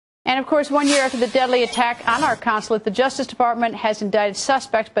And, of course, 1 year after the deadly attack on our consulate, the Justice Department has indicted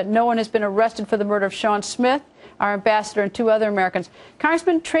suspects, but no one has been arrested for the murder of Sean Smith, our ambassador, and 2 other Americans.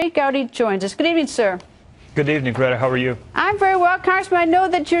 Congressman Trey Gowdy joins us. Good evening, sir. Good evening, Greta. How are you? I'm very well, Congressman. I know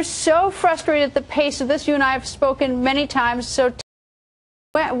that you're so frustrated at the pace of this. You and I have spoken many times. So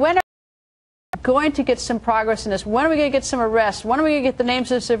when are we going to get some progress in this? When are we going to get some arrests? When are we going to get the names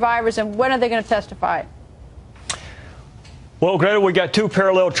of the survivors? And when are they going to testify? Well, Greta, we got 2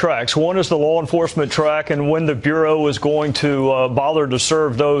 parallel tracks. One is the law enforcement track, and when the Bureau is going to bother to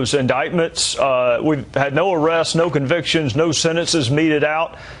serve those indictments. We've had no arrests, no convictions, no sentences meted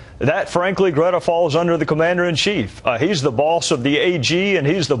out. That, frankly, Greta, falls under the commander-in-chief. He's the boss of the AG, and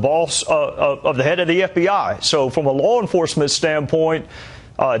he's the boss of the head of the FBI. So from a law enforcement standpoint,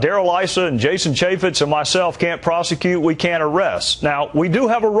 Darrell Issa and Jason Chaffetz and myself can't prosecute. We can't arrest. Now, we do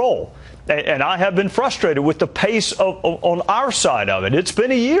have a role. And I have been frustrated with the pace on our side of it. It's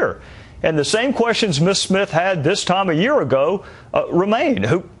been a year. And the same questions Ms. Smith had this time a year ago remain.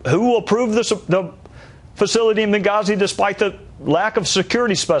 Who approved the facility in Benghazi despite the lack of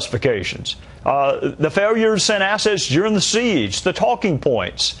security specifications? The failure to send assets during the siege, the talking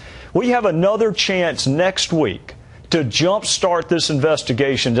points. We have another chance next week to jumpstart this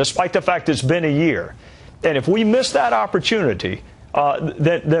investigation despite the fact it's been a year. And if we miss that opportunity,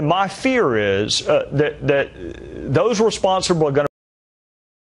 then my fear is that those responsible are going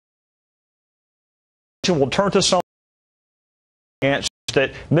to will turn to some answers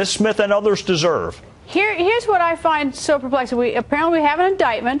that Ms. Smith and others deserve. Here's what I find so perplexing. Apparently we have an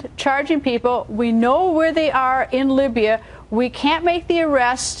indictment charging people. We know where they are in Libya. We can't make the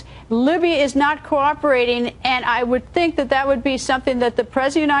arrest. Libya is not cooperating, and I would think that that would be something that the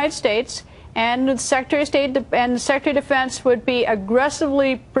President of the United States and the Secretary of State and the Secretary of Defense would be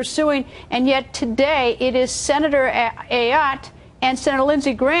aggressively pursuing. And yet today it is Senator Ayotte and Senator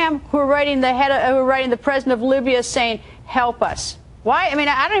Lindsey Graham who are writing the President of Libya saying, help us. Why? I mean,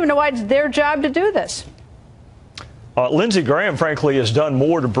 I don't even know why it's their job to do this. Lindsey Graham, frankly, has done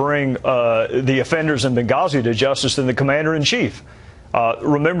more to bring the offenders in Benghazi to justice than the commander-in-chief.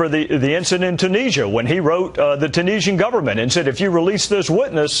 Remember the incident in Tunisia when he wrote the Tunisian government and said, if you release this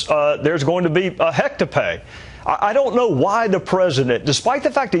witness, there's going to be a heck to pay. I don't know why the president, despite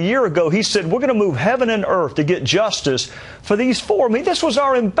the fact a year ago he said, we're going to move heaven and earth to get justice for these 4. I mean, this was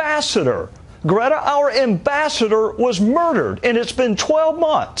our ambassador. Greta, our ambassador was murdered, and it's been 12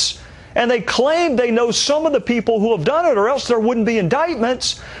 months. And they claim they know some of the people who have done it, or else there wouldn't be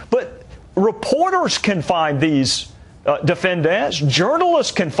indictments. But reporters can find these defendants,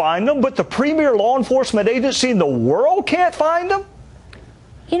 journalists can find them, but the premier law enforcement agency in the world can't find them?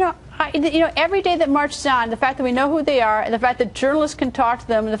 You know, every day that marches on, the fact that we know who they are, and the fact that journalists can talk to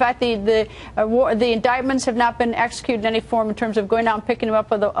them, and the fact that the indictments have not been executed in any form in terms of going out and picking them up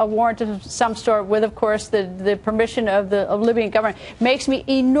with a warrant of some sort, with, of course, the permission of the Libyan government, makes me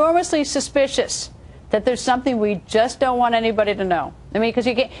enormously suspicious that there's something we just don't want anybody to know. I mean, because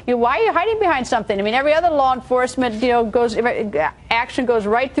you can't. I mean, why are you hiding behind something? I mean, every other law enforcement, action goes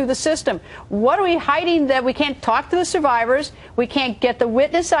right through the system. What are we hiding that we can't talk to the survivors? We can't get the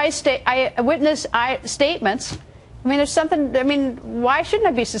witness statements. I mean, there's something. I mean, why shouldn't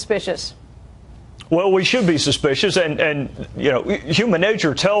I be suspicious? Well, we should be suspicious, and you know, human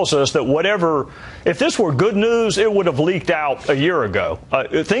nature tells us that whatever, if this were good news, it would have leaked out a year ago.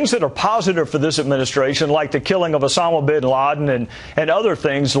 Things that are positive for this administration, like the killing of Osama bin Laden and other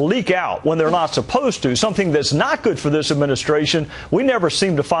things, leak out when they're not supposed to. Something that's not good for this administration, we never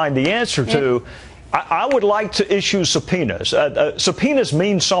seem to find the answer to. I would like to issue subpoenas. Subpoenas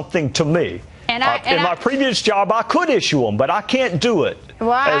mean something to me. In my previous job, I could issue them, but I can't do it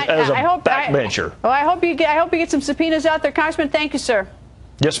as a backbencher. I hope you get some subpoenas out there, Congressman. Thank you, sir.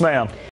 Yes, ma'am.